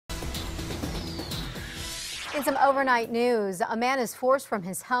In some overnight news, a man is forced from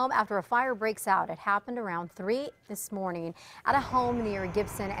his home after a fire breaks out. It happened around 3 this morning at a home near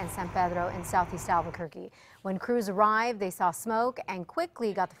Gibson and San Pedro in southeast Albuquerque. When crews arrived, they saw smoke and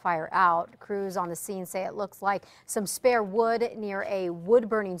quickly got the fire out. Crews on the scene say it looks like some spare wood near a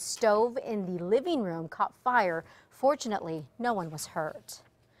wood-burning stove in the living room caught fire. Fortunately, no one was hurt.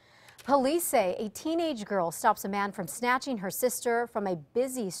 Police say a teenage girl stops a man from snatching her sister from a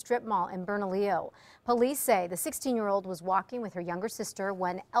busy strip mall in Bernalillo. Police say the 16-year-old was walking with her younger sister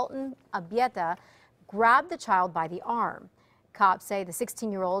when Elton Abieta grabbed the child by the arm. Cops say the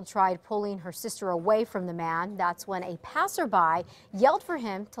 16-year-old tried pulling her sister away from the man. That's when a passerby yelled for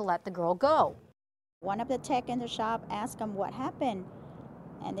him to let the girl go. One of the tech in the shop asked him what happened,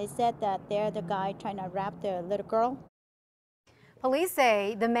 and they said that they're the guy trying to wrap the little girl. Police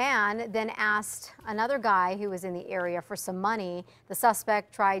say the man then asked another guy who was in the area for some money. The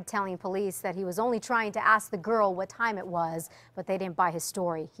suspect tried telling police that he was only trying to ask the girl what time it was, but they didn't buy his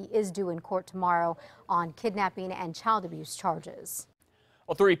story. He is due in court tomorrow on kidnapping and child abuse charges.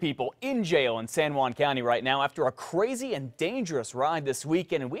 Well, 3 people in jail in San Juan County right now after a crazy and dangerous ride this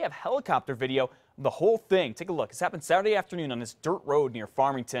weekend, and we have helicopter video of the whole thing. Take a look. This happened Saturday afternoon on this dirt road near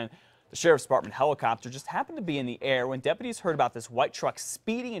Farmington. The Sheriff's Department helicopter just happened to be in the air when deputies heard about this white truck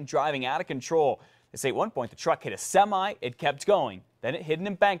speeding and driving out of control. They say at one point the truck hit a semi, it kept going. Then it hit an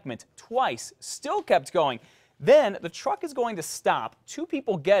embankment twice, still kept going. Then the truck is going to stop. 2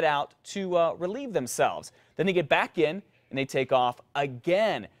 people get out to relieve themselves. Then they get back in and they take off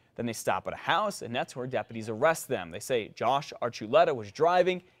again. Then they stop at a house, and that's where deputies arrest them. They say Josh Archuleta was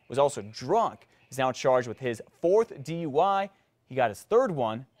driving, was also drunk. He's now charged with his 4th DUI. He got his 3rd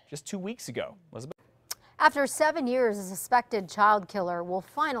one just 2 weeks ago. Elizabeth? After 7 years, a suspected child killer will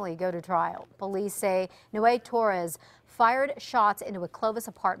finally go to trial. Police say Noe Torres fired shots into a Clovis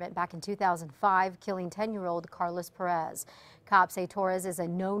apartment back in 2005, killing 10-year-old Carlos Perez. Cops say Torres is a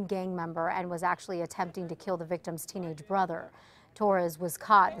known gang member and was actually attempting to kill the victim's teenage brother. Torres was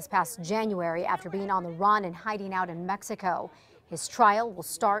caught this past January after being on the run and hiding out in Mexico. His trial will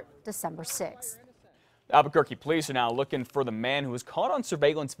start December 6th. Albuquerque police are now looking for the man who was caught on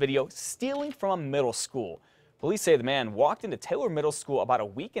surveillance video stealing from a middle school. Police say the man walked into Taylor Middle School about a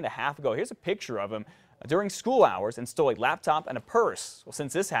week and a half ago. Here's a picture of him during school hours and stole a laptop and a purse. Well,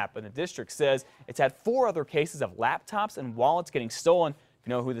 since this happened, the district says it's had 4 other cases of laptops and wallets getting stolen. If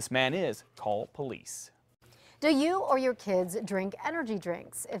you know who this man is, call police. Do you or your kids drink energy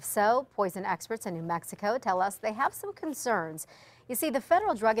drinks? If so, poison experts in New Mexico tell us they have some concerns. You see, the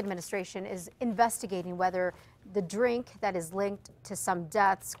Federal Drug Administration is investigating whether the drink that is linked to some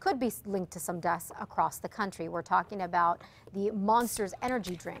deaths could be linked to some deaths across the country. We're talking about the Monster's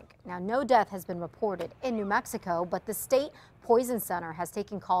energy drink. Now, no death has been reported in New Mexico, but the state poison center has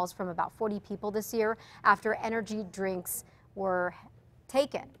taken calls from about 40 people this year after energy drinks were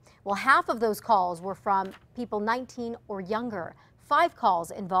taken. Well, half of those calls were from people 19 or younger. 5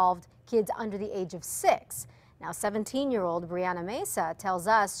 calls involved kids under the age of 6. Now, 17-year-old Brianna Mesa tells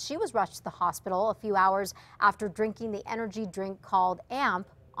us she was rushed to the hospital a few hours after drinking the energy drink called AMP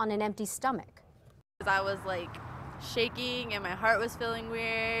on an empty stomach. I was like shaking and my heart was feeling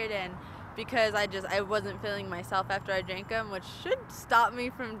weird, and because I wasn't feeling myself after I drank them, which should stop me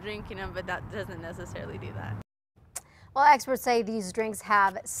from drinking them, but that doesn't necessarily do that. Well, experts say these drinks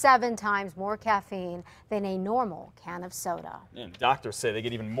have 7 times more caffeine than a normal can of soda. And doctors say they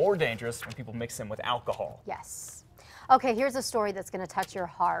get even more dangerous when people mix them with alcohol. Yes. Okay, here's a story that's going to touch your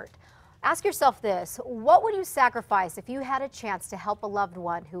heart. Ask yourself this: what would you sacrifice if you had a chance to help a loved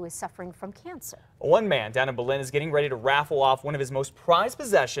one who is suffering from cancer? One man down in Berlin is getting ready to raffle off one of his most prized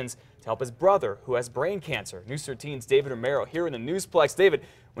possessions to help his brother who has brain cancer. News 13's David Romero here in the Newsplex. David,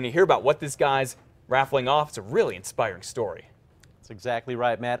 when you hear about what this guy's raffling off, it's a really inspiring story. That's exactly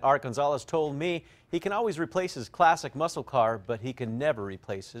right, Matt. Art Gonzalez told me he can always replace his classic muscle car, but he can never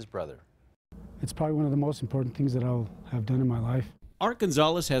replace his brother. It's probably one of the most important things that I'll have done in my life. Art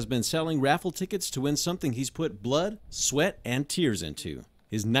Gonzalez has been selling raffle tickets to win something he's put blood, sweat, and tears into.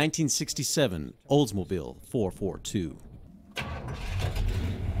 His 1967 Oldsmobile 442.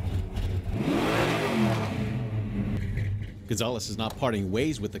 Gonzalez is not parting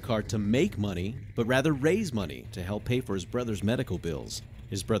ways with the car to make money, but rather raise money to help pay for his brother's medical bills.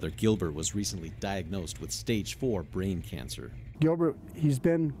 His brother Gilbert was recently diagnosed with stage 4 brain cancer. Gilbert, he's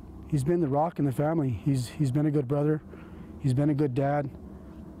been the rock in the family. He's been a good brother. He's been a good dad.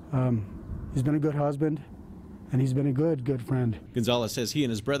 He's been a good husband, and he's been a good friend. Gonzalez says he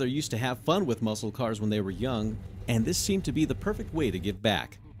and his brother used to have fun with muscle cars when they were young, and this seemed to be the perfect way to give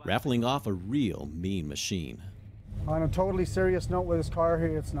back, raffling off a real mean machine. On a totally serious note with this car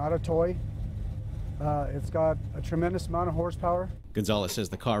here, it's not a toy. It's got a tremendous amount of horsepower. Gonzalez says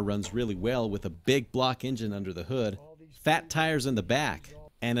the car runs really well with a big block engine under the hood, fat tires in the back,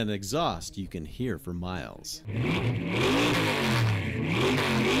 and an exhaust you can hear for miles.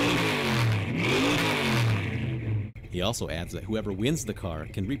 He also adds that whoever wins the car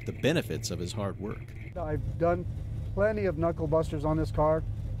can reap the benefits of his hard work. I've done plenty of knuckle busters on this car.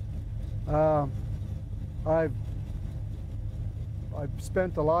 I've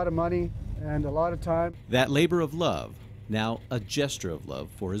spent a lot of money and a lot of time. That labor of love, now a gesture of love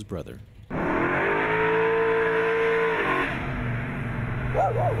for his brother.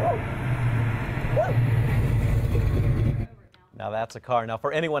 Now that's a car. Now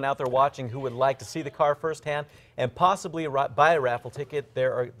for anyone out there watching who would like to see the car firsthand and possibly buy a raffle ticket,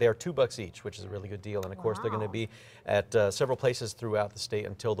 they're $2 each, which is a really good deal. And of course they're going to be at several places throughout the state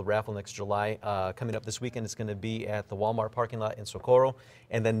until the raffle next July. Coming up this weekend, it's going to be at the Walmart parking lot in Socorro.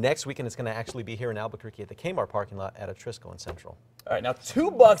 And then next weekend, it's going to actually be here in Albuquerque at the Kmart parking lot at Atrisco and Central. All right, now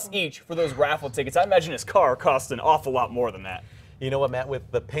 $2 each for those raffle tickets. I imagine his car costs an awful lot more than that. You know what, Matt,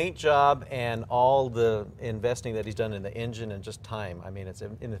 with the paint job and all the investing that he's done in the engine and just time, I mean, it's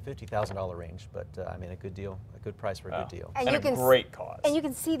in the $50,000 range, but I mean, a good deal, a good price for a good deal. And a great cause. And you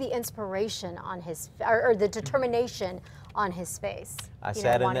can see the inspiration on his, or the determination on his face. I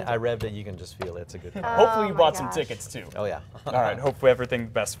sat in it, I revved it, you can just feel it. It's a good car. Hopefully you bought some tickets too. Oh yeah. All right, hopefully everything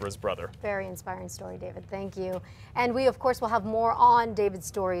best for his brother. Very inspiring story, David. Thank you. And we, of course, will have more on David's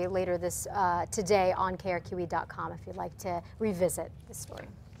story later today on KRQE.com if you'd like to revisit this story.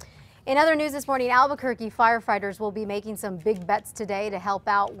 In other news this morning, Albuquerque firefighters will be making some big bets today to help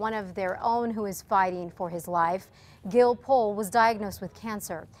out one of their own who is fighting for his life. Gil Pohl was diagnosed with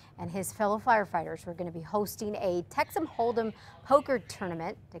cancer, and his fellow firefighters were going to be hosting a Texas Hold'em poker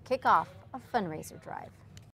tournament to kick off a fundraiser drive.